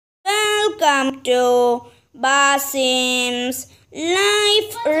welcome to Basim's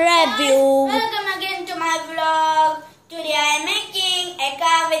Life Review. Welcome again to my vlog. Today I am making a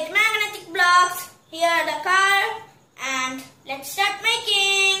car with magnetic blocks. Here are the car and let's start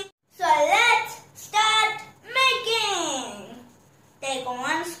making. So let's start making. Take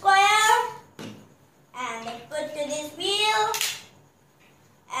one square and put to this wheel,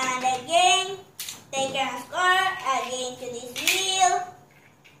 and again take a square again to this wheel,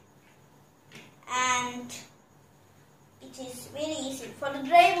 and it is very easy for the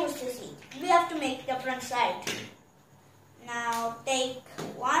drivers to see. We have to make the front side. Now take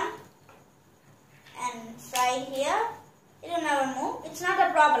one and side here. It will never move. It's not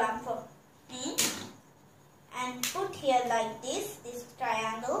a problem for me. And put here like this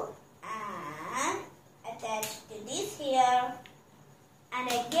triangle, and attach to this here, and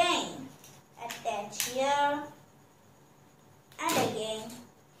again attach here, and again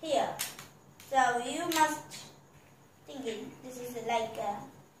here. So you must think this is like a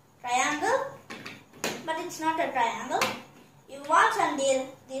triangle, but it's not a triangle. You watch until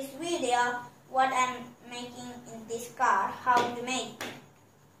this video what I'm making in this car, how to make.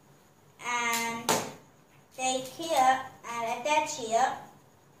 And take here and attach here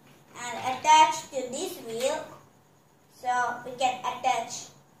and attach to this wheel, so we can attach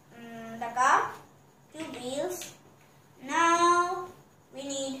the car, two wheels. Now we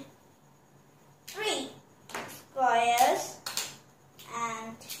need 3 squares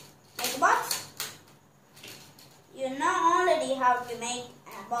and make bots. You know already how to make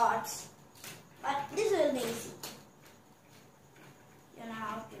bots, but this will be easy. You know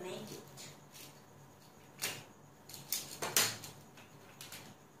how to make it.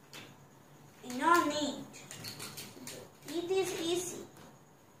 No need. It is easy.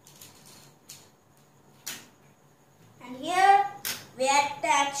 And here we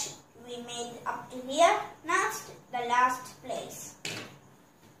attach, we made up to here. Next, the last place.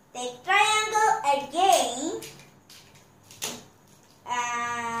 Take triangle again,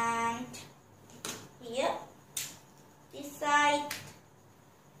 and here, this side,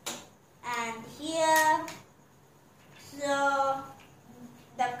 and here. So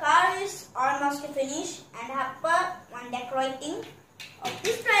the car is almost finished, and have put one decorating of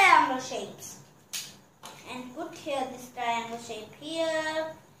this triangle shapes, and put here this triangle shape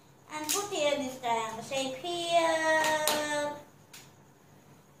here, and put here this triangle shape here,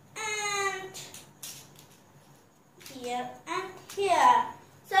 and here and here.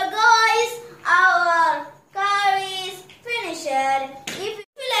 So guys, our car is finished. If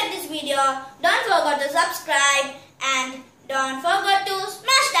you like this video, don't forget to subscribe and don't forget to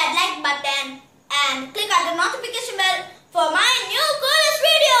smash that like button and click on the notification bell for my new coolest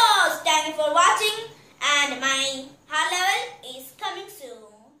videos. Thank you for watching, and my high level is coming soon.